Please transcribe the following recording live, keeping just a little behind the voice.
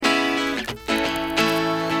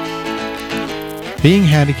Being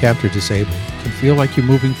handicapped or disabled can feel like you're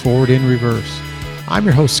moving forward in reverse. I'm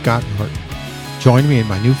your host, Scott Norton. Join me and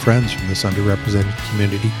my new friends from this underrepresented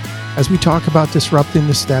community as we talk about disrupting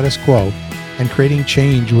the status quo and creating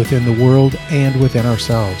change within the world and within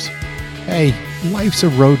ourselves. Hey, life's a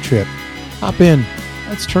road trip. Hop in.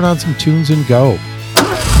 Let's turn on some tunes and go.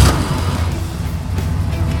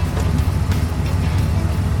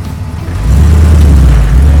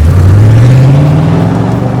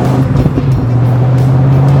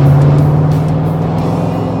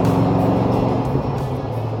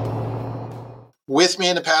 With me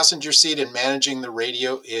in the passenger seat and managing the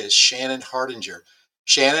radio is Shannon Hardinger.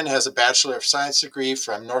 Shannon has a Bachelor of Science degree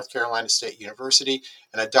from North Carolina State University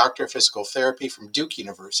and a Doctor of Physical Therapy from Duke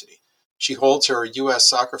University. She holds her U.S.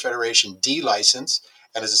 Soccer Federation D license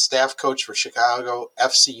and is a staff coach for Chicago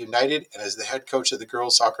FC United and is the head coach of the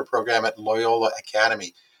girls soccer program at Loyola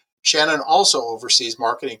Academy. Shannon also oversees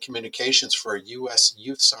marketing communications for a U.S.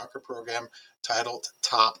 youth soccer program titled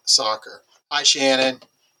TOPSoccer. Hi, Shannon.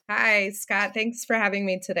 Hi, Scott. Thanks for having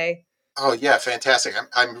me today. Oh, yeah, fantastic.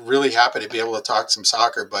 I'm really happy to be able to talk some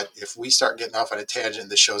soccer, but if we start getting off on a tangent,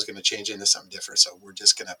 the show's going to change into something different, so we're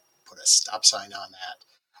just going to put a stop sign on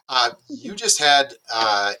that. You just had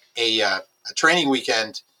a training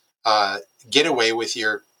weekend getaway with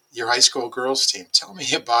your high school girls team. Tell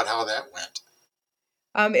me about how that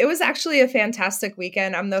went. It was actually a fantastic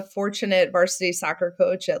weekend. I'm the fortunate varsity soccer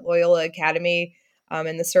coach at Loyola Academy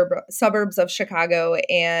in the suburbs of Chicago.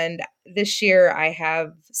 And this year I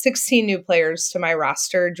have 16 new players to my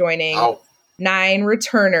roster, joining 9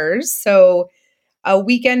 returners. So a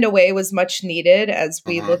weekend away was much needed as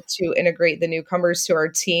we look to integrate the newcomers to our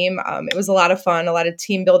team. It was a lot of fun, a lot of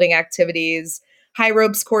team building activities, high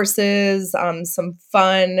ropes courses, some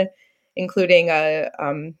fun, including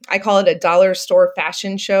I call it a dollar store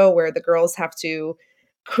fashion show where the girls have to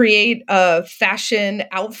create a fashion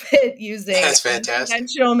outfit using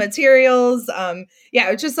conventional materials.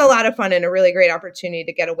 It was just a lot of fun and a really great opportunity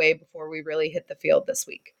to get away before we really hit the field this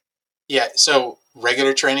week. Yeah. So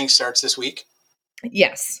regular training starts this week?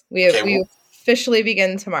 Yes. We officially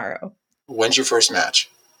begin tomorrow. When's your first match?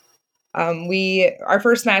 Our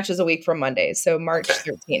first match is a week from Monday, so March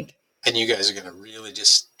 13th. And you guys are going to really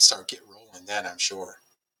just start getting rolling then, I'm sure.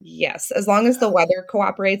 Yes, as long as the weather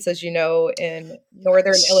cooperates. As you know, in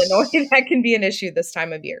northern Illinois, that can be an issue this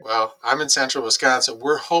time of year. Well, I'm in central Wisconsin.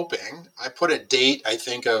 We're hoping, I put a date, I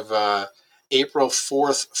think, of April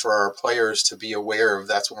 4th for our players to be aware of.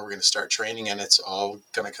 That's when we're going to start training, and it's all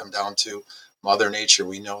going to come down to Mother Nature.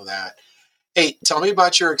 We know that. Hey, tell me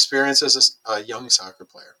about your experience as a young soccer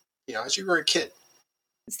player, as you were a kid.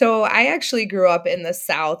 So I actually grew up in the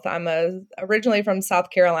South. I'm originally from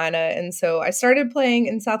South Carolina. And so I started playing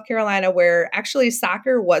in South Carolina where actually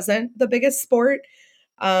soccer wasn't the biggest sport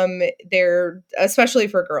there, especially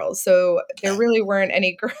for girls. So there really weren't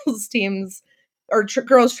any girls teams or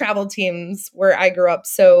girls travel teams where I grew up.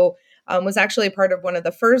 So was actually part of one of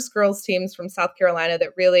the first girls teams from South Carolina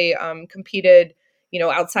that really competed,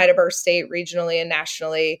 outside of our state, regionally and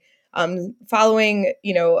nationally. Following,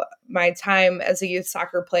 my time as a youth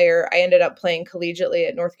soccer player, I ended up playing collegiately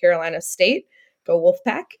at North Carolina State, go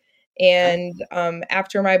Wolfpack. And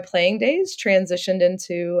after my playing days, transitioned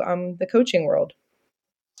into the coaching world.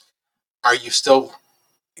 Are you still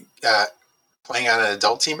playing on an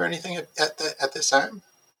adult team or anything at this time?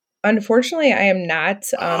 Unfortunately, I am not.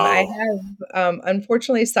 I have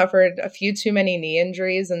unfortunately suffered a few too many knee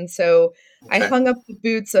injuries. And so I hung up the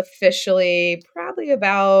boots officially probably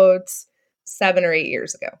about 7 or 8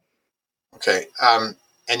 years ago. Okay.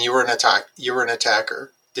 And you were an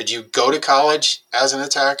attacker. Did you go to college as an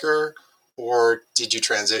attacker or did you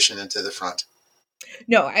transition into the front?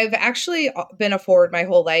 No, I've actually been a forward my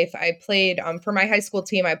whole life. I played for my high school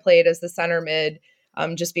team. I played as the center mid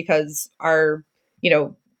just because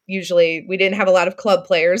usually we didn't have a lot of club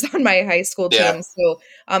players on my high school team. So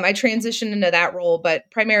I transitioned into that role, but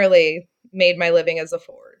primarily made my living as a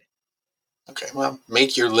forward. Okay. Well,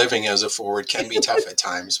 make your living as a forward can be tough at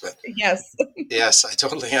times, but yes. Yes, I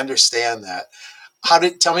totally understand that.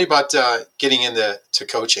 Tell me about getting into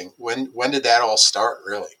coaching. When did that all start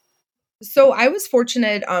really? So I was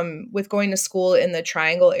fortunate with going to school in the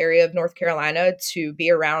Triangle area of North Carolina to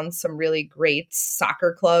be around some really great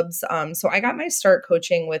soccer clubs. So I got my start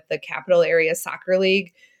coaching with the Capital Area Soccer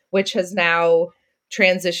League, which has now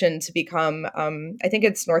transitioned to become, I think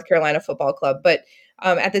it's North Carolina Football Club. But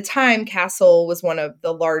at the time, Castle was one of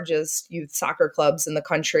the largest youth soccer clubs in the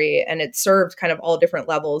country, and it served kind of all different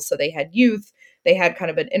levels. So they had youth, they had kind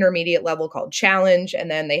of an intermediate level called Challenge, and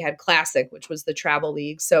then they had Classic, which was the travel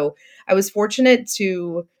league. So I was fortunate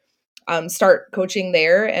to start coaching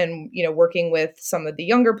there and, working with some of the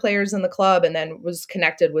younger players in the club, and then was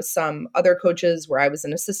connected with some other coaches where I was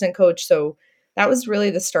an assistant coach. So that was really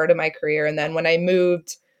the start of my career. And then when I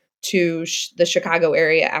moved to the Chicago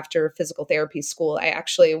area after physical therapy school,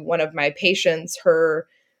 one of my patients, her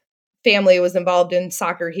family was involved in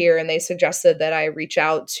soccer here, and they suggested that I reach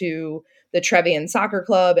out to the Trevian Soccer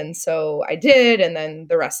Club. And so I did, and then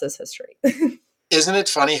the rest is history. Isn't it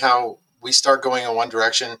funny how we start going in one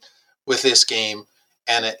direction with this game,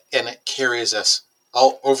 and it carries us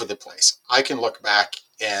all over the place? I can look back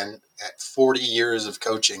and at 40 years of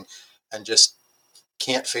coaching and just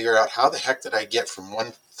can't figure out how the heck did I get from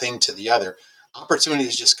one thing to the other.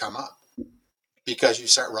 Opportunities just come up because you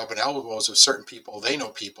start rubbing elbows with certain people, they know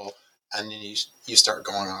people, and then you start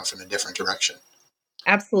going off in a different direction.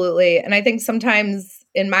 Absolutely. And I think sometimes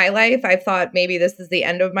in my life, I've thought maybe this is the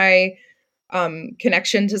end of my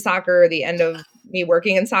connection to soccer, or the end of me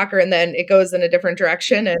working in soccer, and then it goes in a different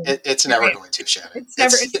direction. And it's never going to, Shannon. It's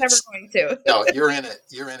never going to. No, you're in it.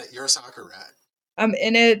 You're in it. You're a soccer rat. I'm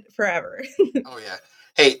in it forever. Oh yeah.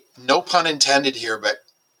 Hey, no pun intended here, but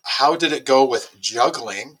how did it go with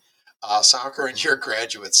juggling soccer and your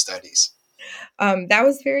graduate studies? That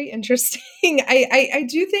was very interesting. I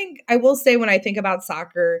do think, I will say, when I think about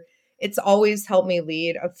soccer, it's always helped me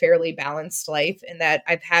lead a fairly balanced life, in that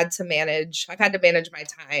I've had to manage my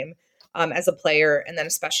time as a player, and then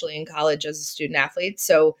especially in college as a student athlete.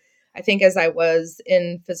 So I think as I was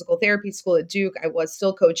in physical therapy school at Duke, I was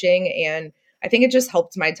still coaching, and I think it just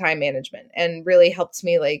helped my time management and really helped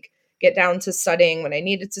me like get down to studying when I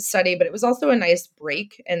needed to study. But it was also a nice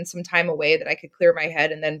break and some time away that I could clear my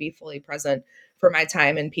head and then be fully present for my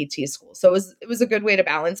time in PT school. So it was a good way to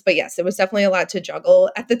balance. But yes, it was definitely a lot to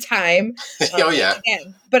juggle at the time. Oh yeah.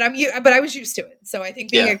 Again, but I was used to it. So I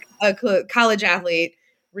think being a college athlete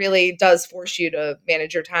really does force you to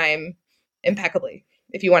manage your time impeccably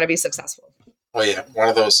if you want to be successful. Oh yeah, one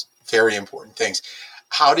of those very important things.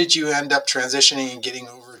 How did you end up transitioning and getting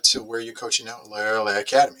over to where you're coaching now at Loyola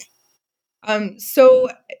Academy? So,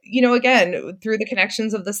 again, through the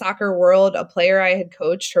connections of the soccer world, a player I had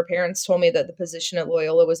coached, her parents told me that the position at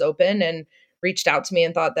Loyola was open, and reached out to me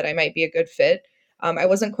and thought that I might be a good fit. I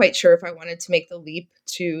wasn't quite sure if I wanted to make the leap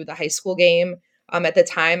to the high school game. At the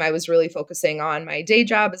time, I was really focusing on my day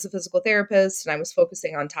job as a physical therapist, and I was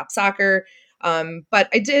focusing on TOPSoccer. But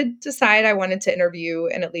I did decide I wanted to interview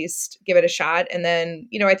and at least give it a shot. And then,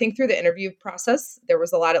 I think through the interview process, there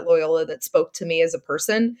was a lot at Loyola that spoke to me as a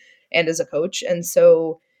person and as a coach. And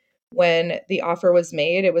so when the offer was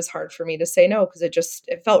made, it was hard for me to say no, because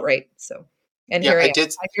it felt right. So, and Yeah, here I I am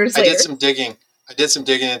did. 5 years I later. did some digging. I did some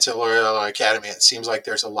digging into Loyola Academy. It seems like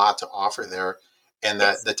there's a lot to offer there, and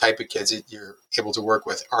that Yes. the type of kids that you're able to work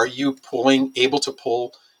with. Are you able to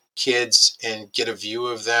pull kids and get a view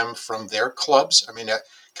of them from their clubs? I mean,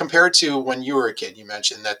 compared to when you were a kid, you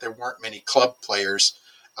mentioned that there weren't many club players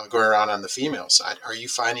going around on the female side. Are you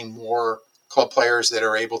finding more club players that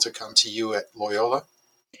are able to come to you at Loyola?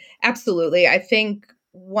 Absolutely. I think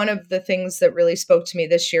one of the things that really spoke to me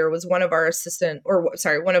this year was one of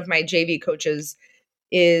my JV coaches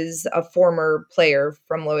is a former player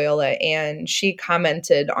from Loyola, and she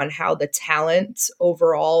commented on how the talent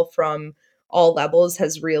overall from all levels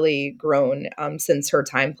has really grown since her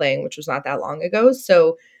time playing, which was not that long ago.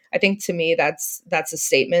 So I think, to me, that's a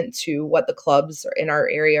statement to what the clubs in our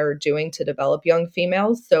area are doing to develop young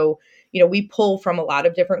females. So, we pull from a lot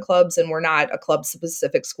of different clubs, and we're not a club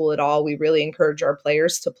specific school at all. We really encourage our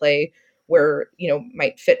players to play where,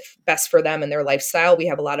 might fit best for them and their lifestyle. We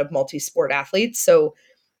have a lot of multi-sport athletes. So,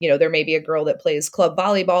 there may be a girl that plays club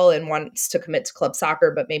volleyball and wants to commit to club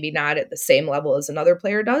soccer, but maybe not at the same level as another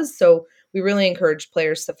player does. So we really encourage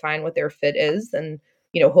players to find what their fit is, and,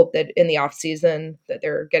 hope that in the off season that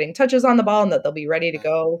they're getting touches on the ball and that they'll be ready to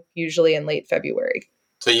go usually in late February.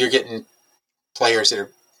 So you're getting players that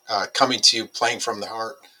are coming to you playing from the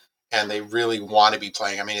heart, and they really want to be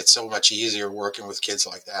playing. I mean, it's so much easier working with kids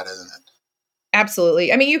like that, isn't it?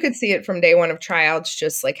 Absolutely. I mean, you could see it from day one of tryouts,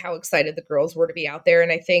 just like how excited the girls were to be out there.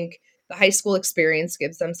 And I think the high school experience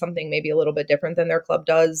gives them something maybe a little bit different than their club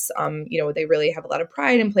does. They really have a lot of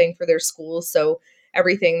pride in playing for their school. So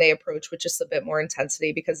everything they approach with just a bit more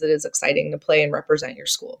intensity, because it is exciting to play and represent your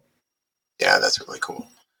school. Yeah, that's really cool.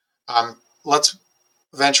 Let's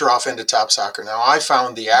venture off into TOPSoccer. Now, I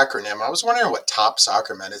found the acronym. I was wondering what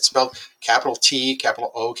TOPSoccer meant. It's spelled capital T,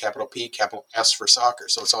 capital O, capital P, capital S for soccer.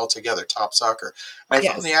 So it's all together, TOPSoccer. And I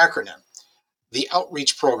found the acronym, the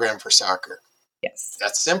Outreach Program for Soccer. Yes.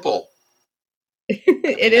 That's simple.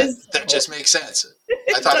 It is. That just makes sense.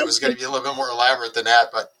 I thought it was going to be a little bit more elaborate than that,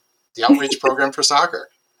 but the Outreach Program for Soccer.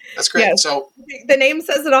 That's great. Yes, So the name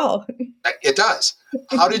says it all. it does.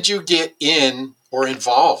 How did you get in or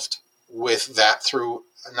involved with that through?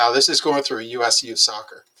 Now, this is going through U.S. Youth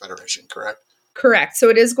Soccer Federation, correct? Correct. So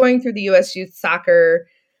it is going through the U.S. Youth Soccer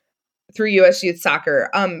through U.S. Youth Soccer.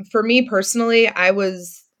 For me personally, I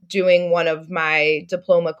was doing one of my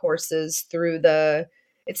diploma courses through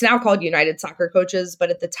it's now called United Soccer Coaches,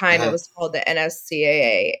 but at the time it Mm-hmm. was called the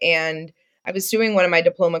NSCAA. And I was doing one of my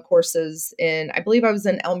diploma courses I believe I was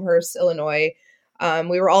in Elmhurst, Illinois.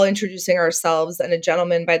 We were all introducing ourselves, and a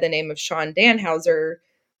gentleman by the name of Sean Danhauser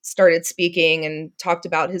started speaking and talked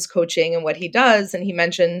about his coaching and what he does. And he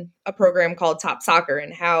mentioned a program called Top Soccer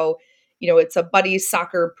and how it's a buddy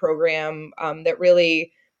soccer program that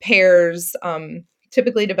really pairs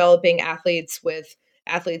typically developing athletes with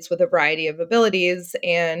a variety of abilities.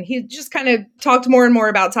 And he just kind of talked more and more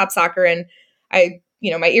about Top Soccer, and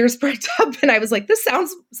my ears perked up, and I was like, this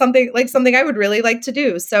sounds something I would really like to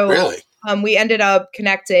do. So Really? we ended up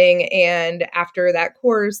connecting, and after that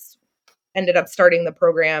course, ended up starting the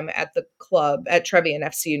program at the club at Trevian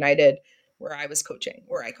FC United, where I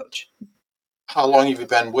coach. How long have you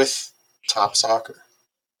been with Top Soccer?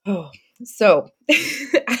 Oh, so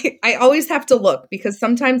I always have to look because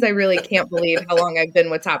sometimes I really can't believe how long I've been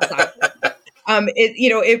with Top Soccer.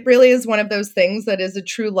 It really is one of those things that is a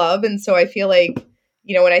true love. And so I feel like,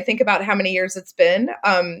 when I think about how many years it's been,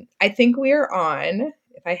 I think we are on,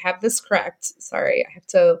 if I have this correct, sorry, I have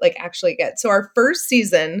to actually so our first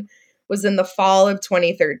season was in the fall of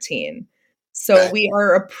 2013. So Okay. we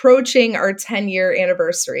are approaching our 10-year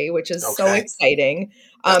anniversary, which is so Okay. exciting.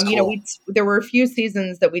 That's cool. There were a few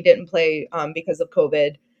seasons that we didn't play because of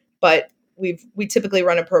COVID, but we typically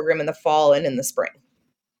run a program in the fall and in the spring.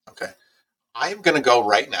 Okay. I'm going to go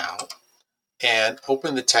right now and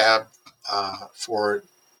open the tab for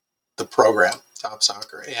the program, Top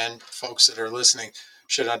Soccer. And folks that are listening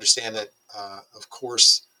should understand that, of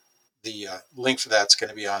course, the link for that's going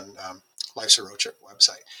to be on Life Sorocha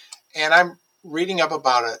website. And I'm reading up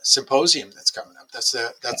about a symposium that's coming up. That's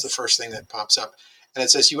the first thing that pops up. And it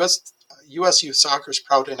says U.S. Youth Soccer is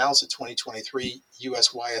proud to announce the 2023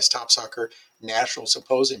 USYS Top Soccer National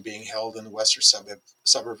Symposium being held in the western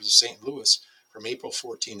suburbs of St. Louis from April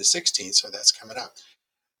 14 to 16. So that's coming up.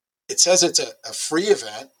 It says it's a free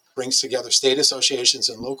event, brings together state associations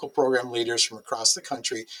and local program leaders from across the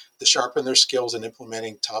country to sharpen their skills in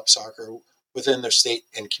implementing top soccer within their state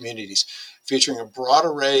and communities, featuring a broad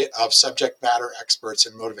array of subject matter experts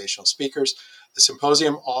and motivational speakers. The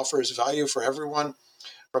symposium offers value for everyone,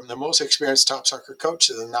 from the most experienced top soccer coach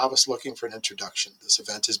to the novice looking for an introduction. This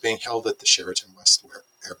event is being held at the Sheraton Westport.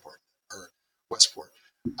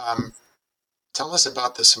 Um, Tell us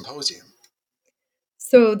about the symposium.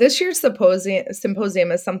 So this year's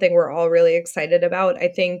symposium is something we're all really excited about. I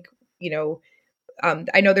think,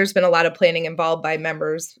 I know there's been a lot of planning involved by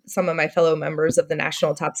some of my fellow members of the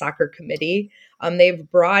National Top Soccer Committee. They've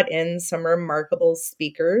brought in some remarkable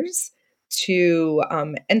speakers to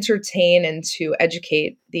entertain and to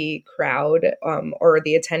educate the crowd or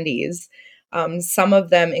the attendees. Some of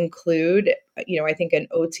them include, I think an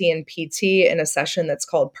OT and PT in a session that's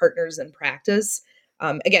called Partners in Practice.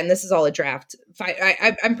 Again, this is all a draft.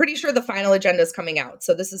 I'm pretty sure the final agenda is coming out.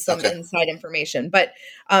 So this is some Okay. inside information. But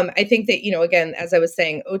I think that, again, as I was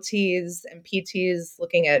saying, OTs and PTs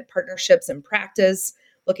looking at partnerships and practice,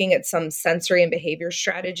 looking at some sensory and behavior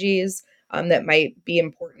strategies that might be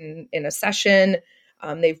important in a session.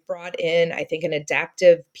 They've brought in, I think, an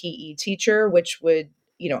adaptive PE teacher, which would,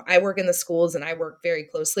 I work in the schools and I work very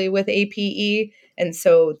closely with APE. And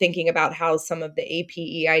so thinking about how some of the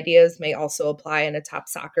APE ideas may also apply in a top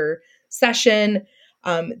soccer session.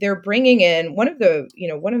 They're bringing in one of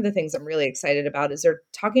the things I'm really excited about is they're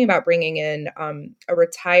talking about bringing in a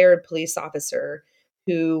retired police officer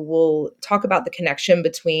who will talk about the connection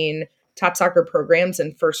between top soccer programs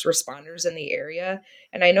and first responders in the area.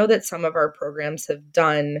 And I know that some of our programs have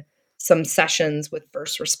done some sessions with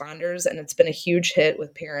first responders, and it's been a huge hit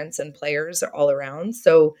with parents and players all around.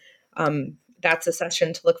 So that's a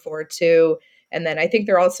session to look forward to. And then I think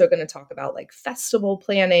they're also going to talk about festival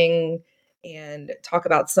planning and talk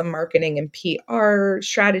about some marketing and PR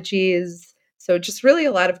strategies. So just really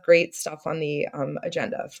a lot of great stuff on the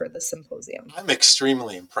agenda for the symposium. I'm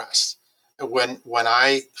extremely impressed. When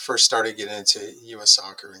I first started getting into U.S.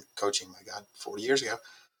 soccer and coaching, my God, 40 years ago,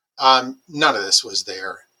 none of this was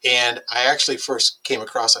there. And I actually first came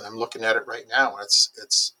across it. I'm looking at it right now.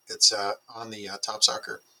 It's on the Top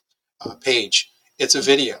Soccer page. It's a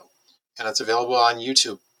video, and it's available on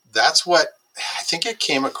YouTube. That's what I think it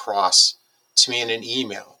came across to me in an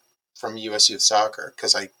email from U.S. Youth Soccer,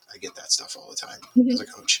 because I get that stuff all the time as a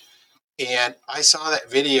coach. And I saw that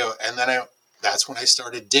video, and then that's when I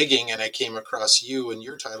started digging, and I came across you and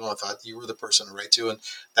your title, and I thought you were the person to write to, and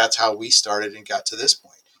that's how we started and got to this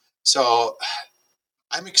point. So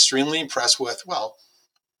I'm extremely impressed with, well,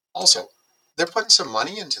 also, they're putting some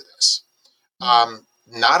money into this. Mm.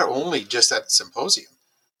 Not only just at the symposium,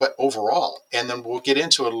 but overall. And then we'll get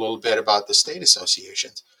into it a little bit about the state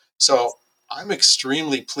associations. Yes. So I'm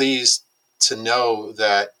extremely pleased to know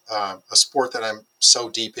that a sport that I'm so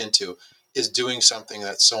deep into is doing something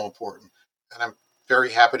that's so important. And I'm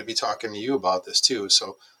very happy to be talking to you about this too.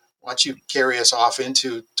 So why don't you carry us off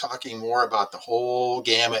into talking more about the whole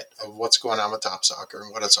gamut of what's going on with Top Soccer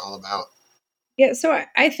and what it's all about? Yeah, so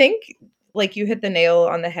I think like you hit the nail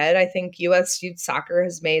on the head. I think US youth soccer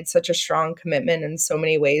has made such a strong commitment in so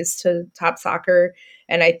many ways to top soccer.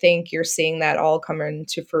 And I think you're seeing that all come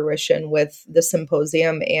into fruition with the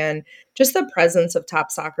symposium and just the presence of top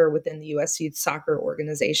soccer within the US youth soccer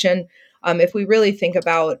organization. If we really think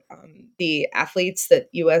about the athletes that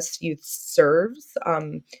US youth serves,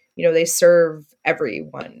 they serve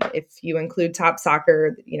everyone. If you include top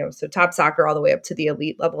soccer, so top soccer all the way up to the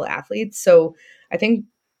elite level athletes. So I think,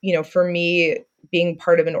 for me, being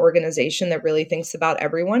part of an organization that really thinks about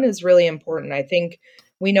everyone is really important. I think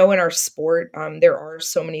we know in our sport, there are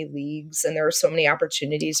so many leagues and there are so many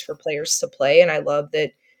opportunities for players to play. And I love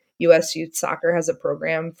that US Youth Soccer has a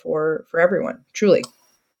program for everyone, truly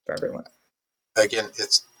for everyone. Again,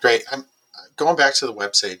 it's great. I'm going back to the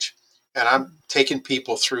website, and I'm taking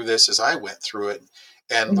people through this as I went through it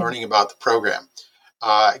and Mhm. learning about the program.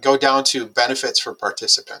 Go down to benefits for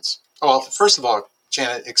participants. Oh, well, Yes. first of all,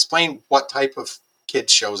 Janet, explain what type of kid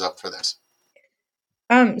shows up for this.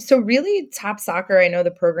 So really top soccer, I know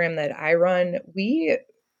the program that I run, we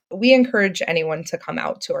encourage anyone to come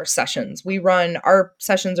out to our sessions. Our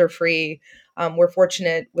sessions are free. We're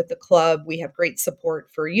fortunate with the club. We have great support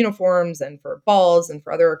for uniforms and for balls and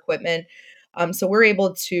for other equipment. So we're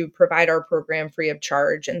able to provide our program free of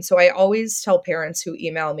charge. And so I always tell parents who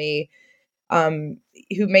email me um,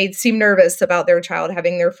 who may seem nervous about their child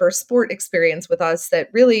having their first sport experience with us that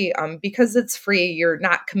really, because it's free, you're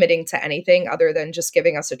not committing to anything other than just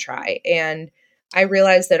giving us a try. And I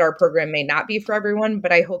realize that our program may not be for everyone,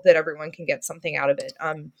 but I hope that everyone can get something out of it.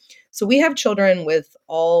 So we have children with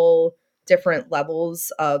all different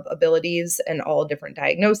levels of abilities and all different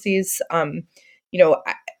diagnoses.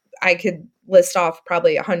 I could list off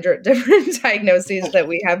probably 100 different diagnoses that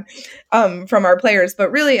we have from our players.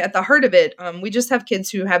 But really, at the heart of it, we just have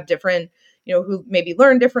kids who have different, who maybe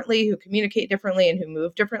learn differently, who communicate differently, and who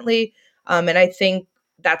move differently. And I think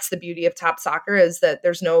that's the beauty of top soccer is that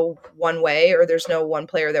there's no one way or there's no one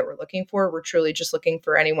player that we're looking for. We're truly just looking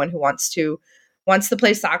for anyone who wants to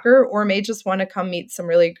play soccer or may just want to come meet some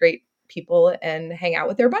really great people and hang out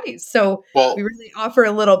with their buddies. So we Well, really offer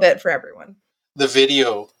a little bit for everyone. the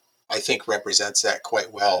video, I think, represents that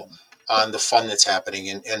quite well on the fun that's happening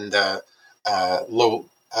and the low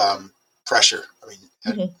pressure. I mean,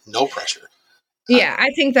 Mhm. no pressure. Uh, Yeah, I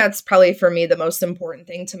think that's probably for me the most important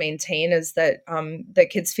thing to maintain is that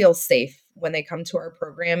kids feel safe when they come to our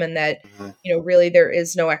program and that mhm. really there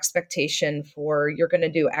is no expectation for you're going to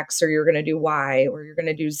do X or you're going to do Y or you're going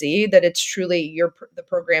to do Z that it's truly the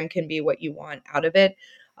program can be what you want out of it.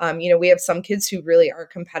 We have some kids who really are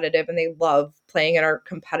competitive and they love playing in our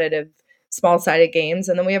competitive small-sided games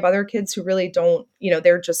and then we have other kids who really don't,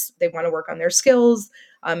 they want to work on their skills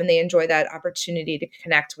and they enjoy that opportunity to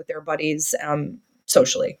connect with their buddies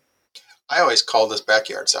socially. I always call this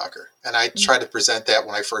backyard soccer, and I Mhm. tried to present that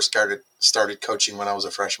when I first started coaching when I was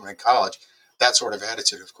a freshman in college. That sort of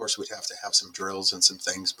attitude. Of course, we'd have to have some drills and some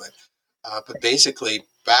things, but basically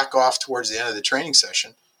back off towards the end of the training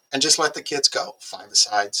session and just let the kids go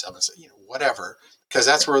 5-a-side, 7-a-side, whatever, because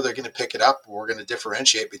that's where they're going to pick it up. We're going to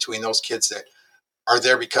differentiate between those kids that are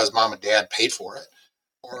there because mom and dad paid for it,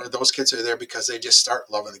 or Right. those kids are there because they just start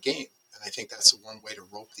loving the game. And I think that's the one way to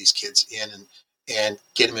rope these kids in and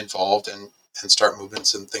get them involved and start moving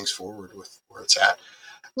some things forward with where it's at.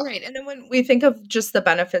 Right. And then when we think of just the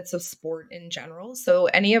benefits of sport in general, so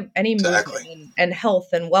any movement Exactly. and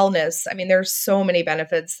health and wellness, I mean, there's so many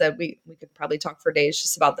benefits that we could probably talk for days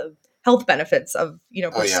just about the health benefits of, Oh yeah,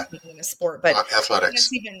 participating in a sport. But I think that's athletics.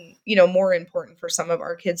 even, more important for some of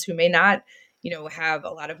our kids who may not, have a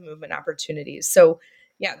lot of movement opportunities. So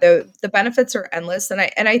yeah, the benefits are endless. And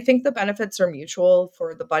I think the benefits are mutual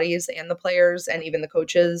for the buddies and the players and even the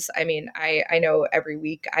coaches. I mean, I know every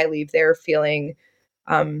week I leave there feeling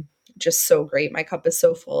um, just so great. My cup is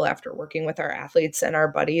so full after working with our athletes and our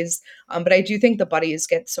buddies. But I do think the buddies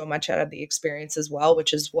get so much out of the experience as well,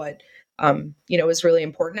 which is what is really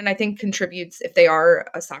important. And I think contributes, if they are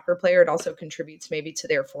a soccer player, it also contributes maybe to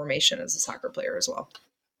their formation as a soccer player as well.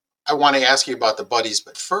 I want to ask you about the buddies,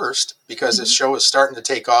 but first, because this Mhm. show is starting to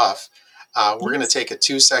take off, we're going to Yes. take a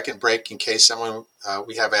 2-second break in case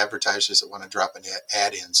we have advertisers that want to drop an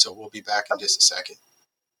ad in. So we'll be back in just a second.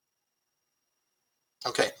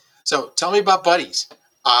 Okay. So tell me about buddies.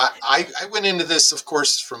 I went into this, of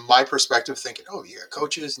course, from my perspective, thinking, oh, you got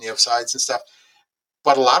coaches and you have sides and stuff.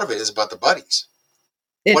 But a lot of it is about the buddies.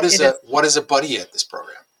 It is. What is a buddy at this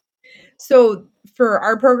program? So for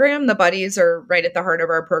our program, the buddies are right at the heart of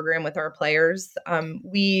our program with our players.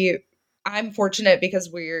 I'm fortunate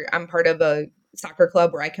because I'm part of a soccer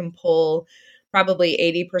club where I can pull probably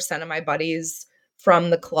 80% of my buddies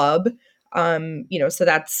from the club. So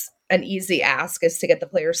that's an easy ask, is to get the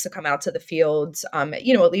players to come out to the field,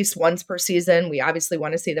 at least once per season. We obviously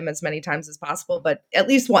want to see them as many times as possible, but at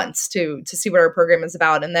least once to see what our program is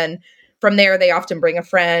about. And then from there, they often bring a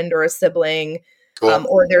friend or a sibling, Cool.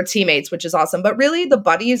 or their teammates, which is awesome. But really, the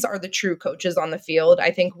buddies are the true coaches on the field.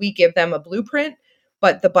 I think we give them a blueprint,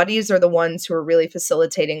 but the buddies are the ones who are really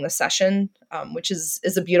facilitating the session, which is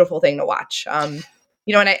a beautiful thing to watch. And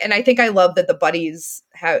I think I love that the buddies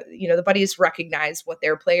recognize what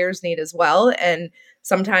their players need as well. And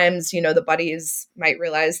sometimes, the buddies might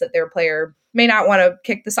realize that their player may not want to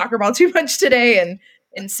kick the soccer ball too much today, and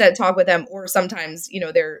instead talk with them. Or sometimes,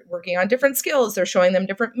 they're working on different skills. They're showing them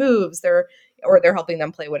different moves. They're helping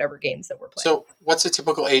them play whatever games that we're playing. So what's a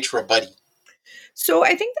typical age for a buddy? So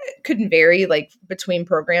I think that could vary like between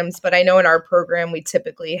programs, but I know in our program we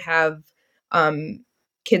typically have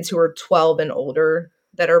kids who are 12 and older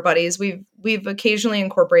that are buddies. We've occasionally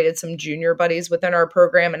incorporated some junior buddies within our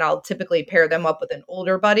program, and I'll typically pair them up with an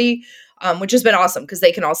older buddy, which has been awesome because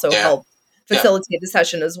they can also help facilitate the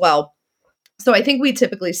session as well. So I think we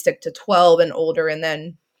typically stick to 12 and older, and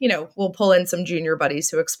then, we'll pull in some junior buddies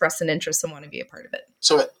who express an interest and want to be a part of it.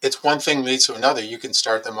 So it's one thing leads to another. You can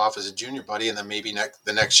start them off as a junior buddy, and then maybe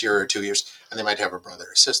the next year or 2 years, and they might have a brother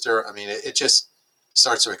or sister. I mean, it just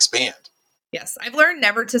starts to expand. Yes, I've learned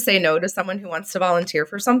never to say no to someone who wants to volunteer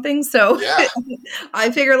for something. So Yeah. I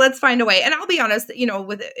figure let's find a way. And I'll be honest,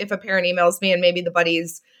 if a parent emails me and maybe the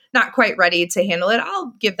buddy's not quite ready to handle it,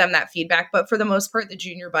 I'll give them that feedback. But for the most part, the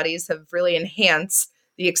junior buddies have really enhanced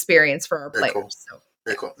the experience for our Very players. cool. So,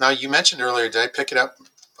 Very cool. Now, you mentioned earlier, did I pick it up?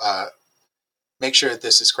 Make sure that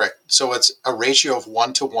this is correct. So it's a ratio of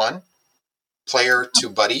 1-to-1, player to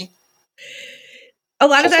buddy. A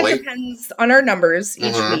lot of that depends on our numbers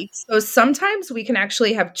each week. So sometimes we can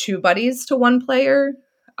actually have 2 buddies to 1 player.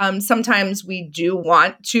 Sometimes we do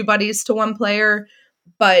want 2 buddies to 1 player.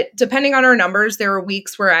 But depending on our numbers, there are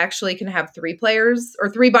weeks where I actually can have 3 players or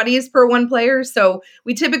 3 buddies per 1 player. So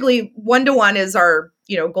we typically 1-to-1 is our,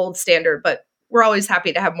 gold standard, but we're always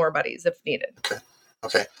happy to have more buddies if needed.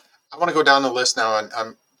 Okay. I want to go down the list now, and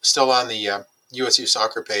I'm still on the USU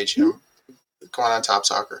soccer page, going on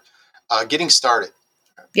TOPSoccer. Getting started.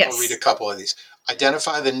 Yes. I'll read a couple of these.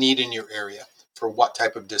 Identify the need in your area. For what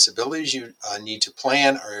type of disabilities you need to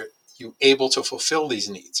plan. Are you able to fulfill these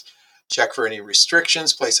needs? Check for any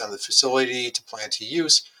restrictions placed on the facility to plan to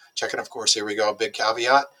use. Check, and of course, here we go, a big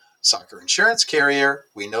caveat. Soccer insurance carrier.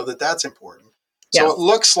 We know that that's important. Yes. So it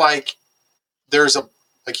looks like there's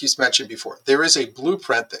like you mentioned before, there is a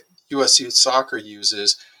blueprint that USU Soccer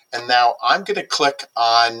uses. And now I'm going to click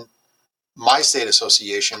on my state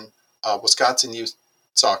association, Wisconsin Youth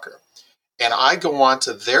Soccer. And I go on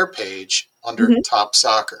to their page under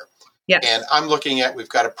TOPSoccer. Yes. And I'm looking at, we've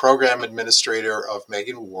got a program administrator of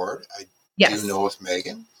Megan Ward. I do know of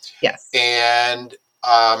Megan. Yes. And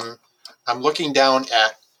I'm looking down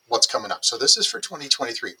at what's coming up. So this is for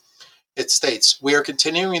 2023. It states, we are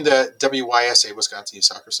continuing the WYSA, Wisconsin Youth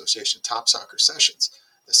Soccer Association, TOPSoccer sessions.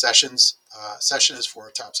 The session is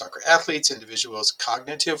for TOPSoccer athletes, individuals with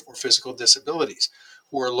cognitive or physical disabilities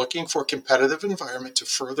who are looking for a competitive environment to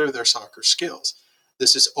further their soccer skills.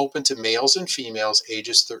 This is open to males and females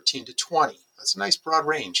ages 13 to 20. That's a nice broad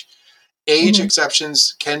range. Age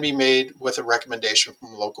exceptions can be made with a recommendation from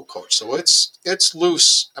a local coach. So it's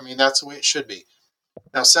loose. I mean, that's the way it should be.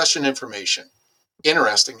 Now, session information.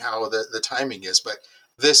 Interesting how the timing is, but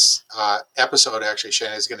this episode actually,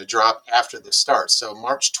 Shannon, is going to drop after this starts. So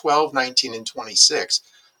March 12, 19, and 26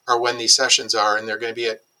 are when these sessions are, and they're going to be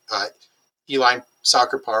at Eline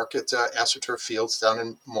Soccer Park at AstroTurf Fields down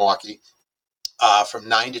in Milwaukee from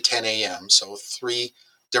 9 to 10 a.m. So 3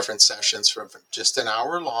 different sessions from just an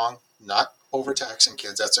hour long, not overtaxing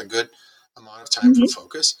kids. That's a good amount of time for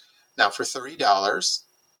focus. Now, for $30,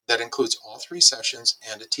 that includes all 3 sessions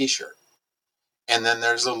and a T-shirt. And then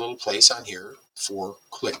there's a little place on here for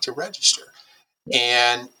click to register.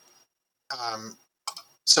 And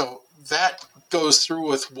So that goes through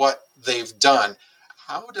with what they've done.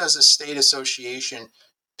 How does a state association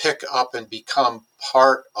pick up and become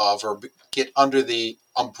part of or get under the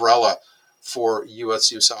umbrella for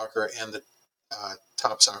USU soccer and the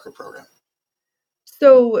top soccer program?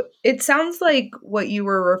 So it sounds like what you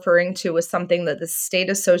were referring to was something that the state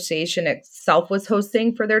association itself was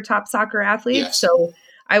hosting for their top soccer athletes. Yes. So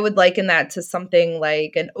I would liken that to something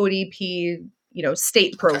like an ODP,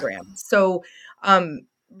 state Okay. program. So um,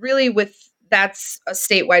 really, with that's a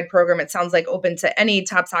statewide program. It sounds like open to any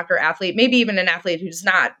top soccer athlete, maybe even an athlete who's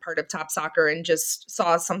not part of top soccer and just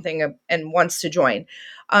saw something and wants to join.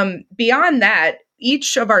 Beyond that,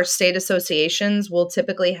 each of our state associations will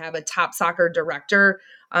typically have a top soccer director.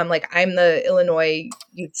 Like I'm the Illinois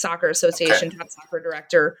Youth Soccer Okay. Association top soccer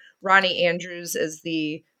director. Ronnie Andrews is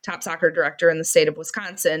the top soccer director in the state of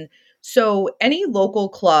Wisconsin. So any local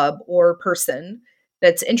club or person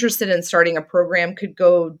that's interested in starting a program could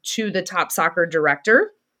go to the top soccer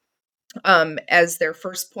director as their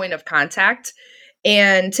first point of contact.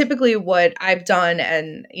 And typically, what I've done,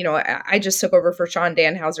 and I just took over for Sean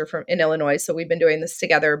Danhauser from in Illinois, so we've been doing this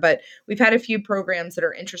together. But we've had a few programs that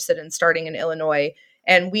are interested in starting in Illinois,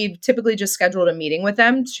 and we've typically just scheduled a meeting with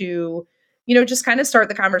them to, just kind of start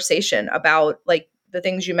the conversation about like the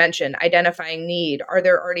things you mentioned, identifying need. Are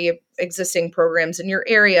there already existing programs in your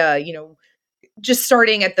area? Just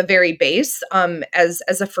starting at the very base as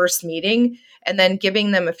a first meeting, and then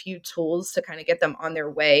giving them a few tools to kind of get them on their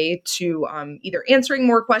way to either answering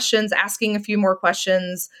more questions, asking a few more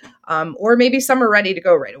questions, or maybe some are ready to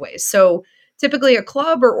go right away. So typically a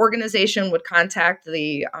club or organization would contact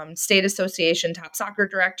the state association top soccer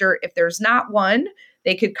director. If there's not one,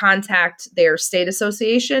 they could contact their state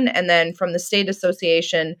association, and then from the state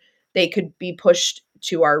association they could be pushed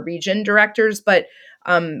to our region directors. But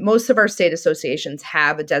most of our state associations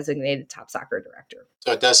have a designated top soccer director.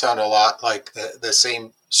 So it does sound a lot like the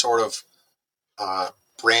same sort of uh,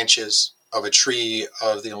 branches of a tree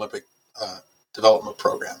of the Olympic uh, development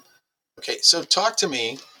program. Okay, so talk to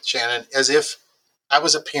me, Shannon, as if I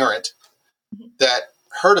was a parent that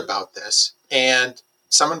heard about this and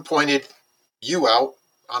someone pointed you out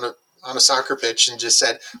on a soccer pitch and just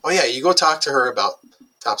said, "Oh yeah, you go talk to her about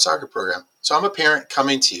top soccer program." So I'm a parent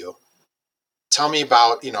coming to you. Tell me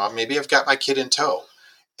about, maybe I've got my kid in tow,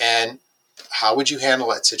 and how would you handle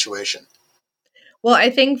that situation? Well, I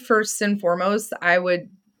think first and foremost, I would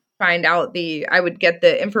get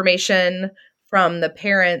the information from the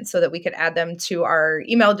parent so that we could add them to our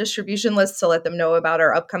email distribution list to let them know about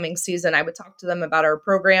our upcoming season. I would talk to them about our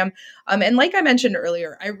program. And like I mentioned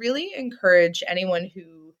earlier, I really encourage anyone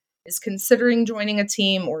who is considering joining a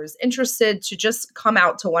team or is interested to just come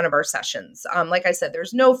out to one of our sessions. Like I said,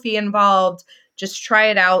 there's no fee involved. Just try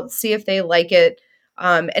it out, see if they like it.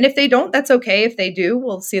 And if they don't, that's okay. If they do,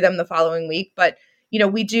 we'll see them the following week. But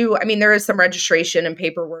we do, I mean, there is some registration and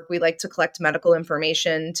paperwork. We like to collect medical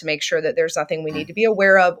information to make sure that there's nothing we need to be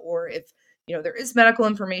aware of, or if, there is medical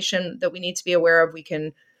information that we need to be aware of, we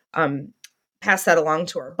can pass that along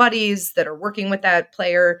to our buddies that are working with that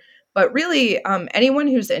player. But really, anyone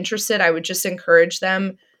who's interested, I would just encourage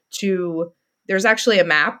them to. There's actually a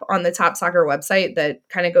map on the Top Soccer website that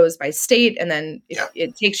kind of goes by state, and then Yeah.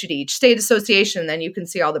 it takes you to each state association, and then you can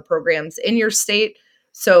see all the programs in your state.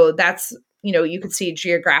 So that's, you could see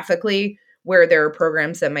geographically where there are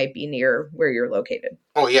programs that might be near where you're located.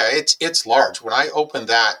 Oh yeah, it's large. When I opened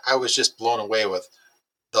that, I was just blown away with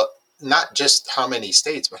the not just how many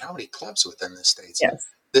states, but how many clubs within the states. Yes.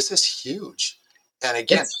 This is huge. And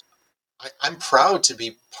again, It's I'm proud to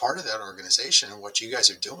be part of that organization and what you guys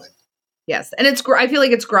are doing. yes. And I feel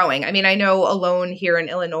like it's growing. I mean, I know alone here in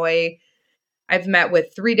Illinois, I've met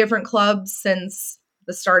with 3 different clubs since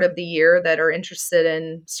the start of the year that are interested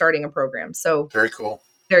in starting a program. So Very cool.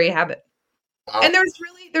 there you have it. Wow. And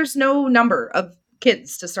there's no number of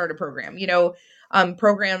kids to start a program.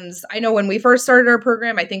 Programs. I know when we first started our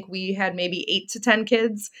program, I think we had maybe 8 to 10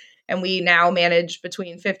 kids, and we now manage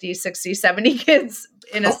between 50, 60, 70 kids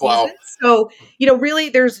in a Oh, wow. season. So, really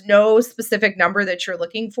there's no specific number that you're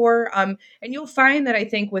looking for. And you'll find that I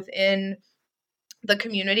think within the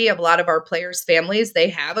community of a lot of our players' families, they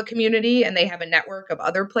have a community and they have a network of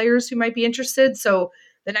other players who might be interested. So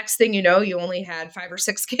the next thing you know, you only had 5 or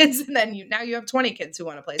 6 kids, and then now you have 20 kids who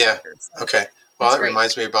want to play Yeah. soccer. So Okay. Well, it's that great.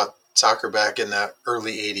 reminds me about soccer back in the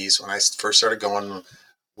early 80s when I first started going,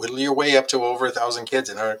 whittle your way up to over 1,000 kids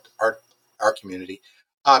in our community.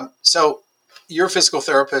 So you're a physical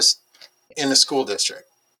therapist in the school district.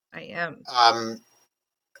 I am.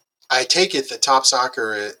 I take it that top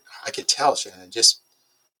soccer, I could tell, Shannon, just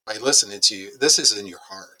by listening to you, this is in your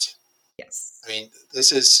heart. Yes. I mean,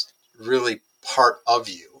 this is really part of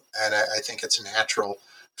you. And I think it's natural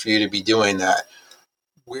for you to be doing that.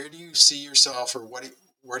 Where do you see yourself, or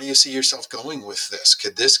where do you see yourself going with this?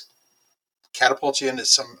 Could this catapult you into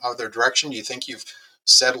some other direction? Do you think you've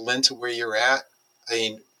settled into where you're at? I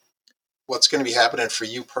mean, what's going to be happening for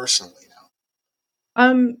you personally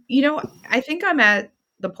now? I think I'm at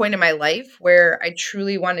the point in my life where I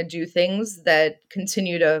truly want to do things that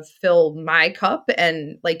continue to fill my cup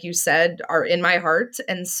and, like you said, are in my heart.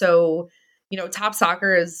 And so, top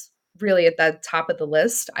soccer is really at the top of the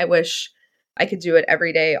list. I wish I could do it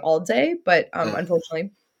every day, all day, but Mm,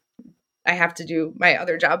 unfortunately, I have to do my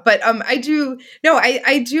other job. But I do. No,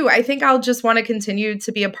 I do. I think I'll just want to continue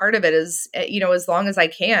to be a part of it as long as I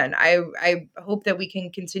can. I hope that we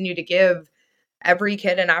can continue to give every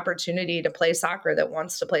kid an opportunity to play soccer that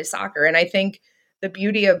wants to play soccer. And I think the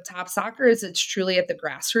beauty of top soccer is it's truly at the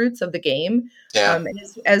grassroots of the game. yeah, And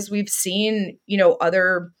as we've seen,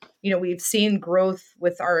 we've seen growth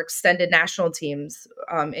with our extended national teams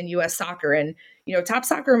in U.S. soccer. And, top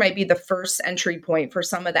soccer might be the first entry point for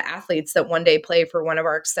some of the athletes that one day play for one of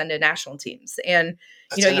our extended national teams. And,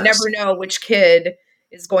 that's you never interesting. know which kid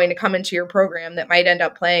is going to come into your program that might end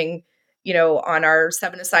up playing on our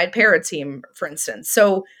seven-a-side para team, for instance.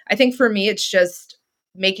 So I think for me, it's just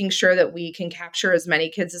making sure that we can capture as many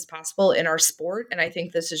kids as possible in our sport. And I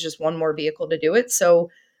think this is just one more vehicle to do it.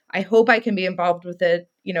 So I hope I can be involved with it,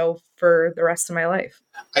 for the rest of my life.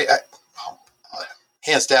 I well,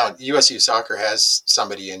 hands down, USU soccer has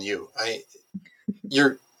somebody in you.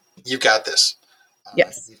 You're, you've got this.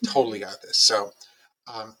 Yes. You've totally got this. So,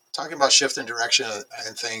 talking about shifting direction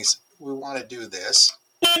and things, we want to do this.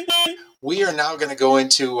 We are now going to go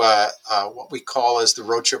into what we call as the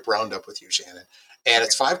road trip roundup with you, Shannon. And Okay.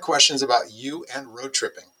 it's 5 questions about you and road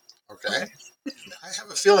tripping. Okay. Okay. I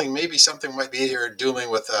have a feeling maybe something might be here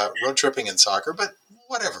dealing with road tripping and soccer, but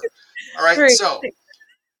whatever. All All right. right. So,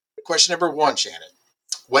 question number 1, Shannon.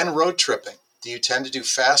 When road tripping, do you tend to do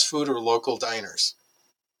fast food or local diners?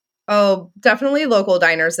 Oh, definitely local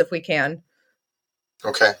diners if we can.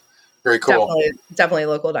 Okay. Very cool. Definitely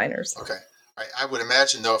local diners. Okay. I would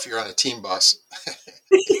imagine, though, if you're on a team bus,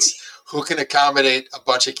 it's who can accommodate a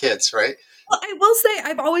bunch of kids, right? Well, I will say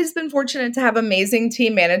I've always been fortunate to have amazing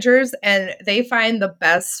team managers, and they find the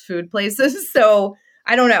best food places. So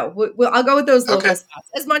I don't know. I'll go with those local Okay. spots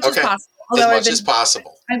as much as Okay. possible. As Although much as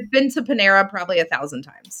possible. I've been to Panera probably 1,000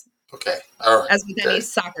 times, Okay. All right. as with any Good.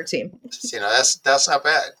 soccer team. That's not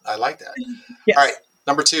bad. I like that. All right. Yes.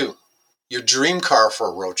 Number 2, your dream car for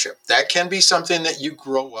a road trip. That can be something that you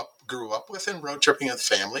grew up with in road tripping with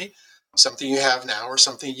family, something you have now, or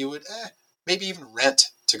something you would maybe even rent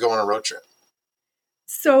to go on a road trip.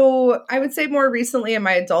 So I would say more recently in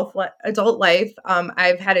my adult life,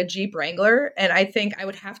 I've had a Jeep Wrangler, and I think I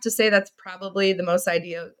would have to say that's probably the most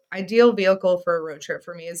ideal vehicle for a road trip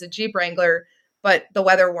for me is a Jeep Wrangler, but the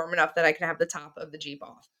weather warm enough that I can have the top of the Jeep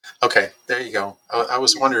off. Okay, there you go. I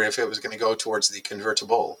was wondering if it was going to go towards the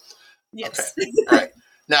convertible. Okay, Yes. all right.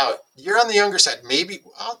 Now you're on the younger side. Maybe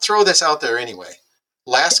I'll throw this out there anyway.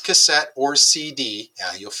 Last cassette or CD?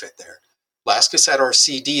 Yeah, you'll fit there. Last cassette or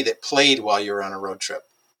CD that played while you were on a road trip.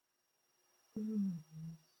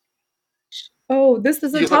 Oh, this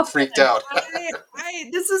is a You look tough freaked one. out.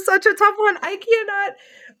 This is such a tough one. I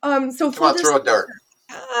cannot. So Come full on, throw a disclosure.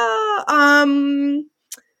 dart. Uh, um,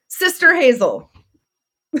 Sister Hazel.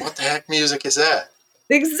 What the heck music is that?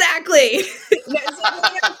 Exactly.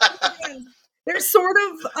 They're sort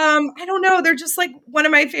of, I don't know. They're just like one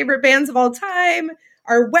of my favorite bands of all time.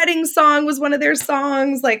 Our wedding song was one of their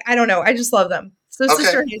songs. Like, I don't know. I just love them. So Okay.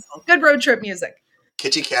 Sister Hazel, good road trip music.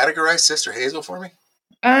 Could you categorize Sister Hazel for me?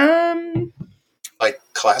 Um, Like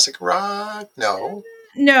classic rock? No.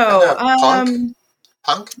 Kind no. of punk?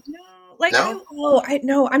 Punk? No, like No? I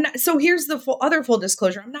know I'm not. So here's the full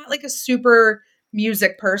disclosure. I'm not like a super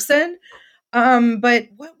music person. But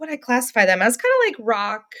what would I classify them as? Kind of like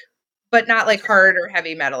rock, but not like Okay. hard or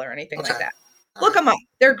heavy metal or anything Okay. like that. All Look right. them up.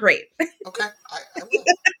 They're great. Okay. I will.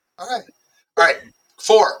 All right. All right.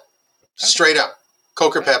 4. Okay. Straight up.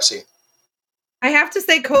 Coke or Okay. Pepsi? I have to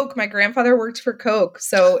say Coke. My grandfather worked for Coke.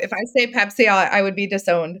 So if I say Pepsi, I would be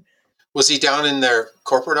disowned. Was he down in their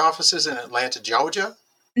corporate offices in Atlanta, Georgia?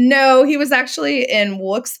 No, he was actually in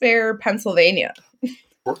Wilkes-Barre, Pennsylvania.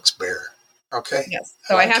 Works Bear. Okay. Yes. I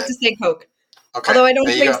So I like have it. to say Coke. Okay. Although I There don't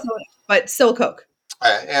you drink go. soda, but still Coke.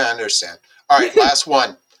 Yeah, I understand. All right. Last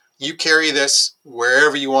one. You carry this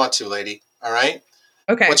wherever you want to, lady. All right.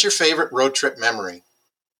 Okay. What's your favorite road trip memory?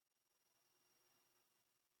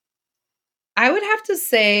 I would have to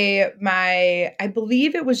say I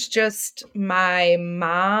believe it was just my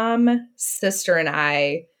mom, sister, and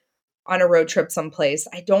I on a road trip someplace.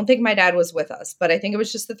 I don't think my dad was with us, but I think it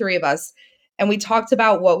was just the three of us. And we talked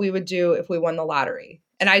about what we would do if we won the lottery.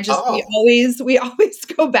 And Oh, we always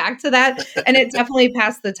go back to that. And it definitely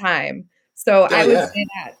passed the time. So oh I would yeah. say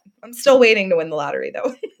that. I'm still waiting to win the lottery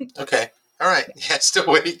though. Okay. All right. Yeah, still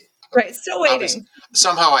waiting. Right. Still Obviously. waiting.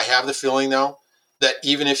 Somehow I have the feeling though that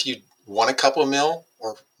even if you won a couple mil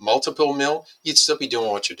or multiple mil, you'd still be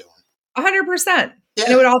doing what you're doing. 100%. Yeah.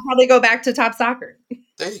 And it would all probably go back to TOPSoccer.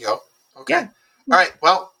 There you go. Okay. Yeah. All right.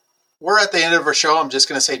 Well, we're at the end of our show. I'm just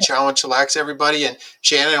going to say ciao and chillax, everybody. And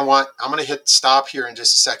Shannon, I'm going to hit stop here in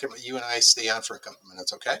just a second, but you and I stay on for a couple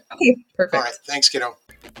minutes, okay? Okay. Perfect. All right. Thanks, kiddo.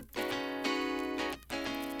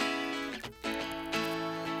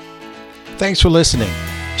 Thanks for listening.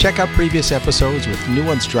 Check out previous episodes with new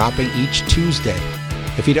ones dropping each Tuesday.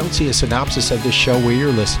 If you don't see a synopsis of this show where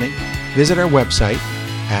you're listening, visit our website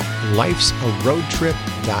at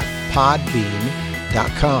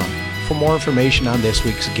lifesaroadtrip.podbean.com for more information on this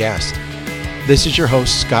week's guest. This is your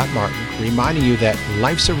host, Scott Martin, reminding you that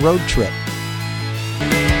life's a road trip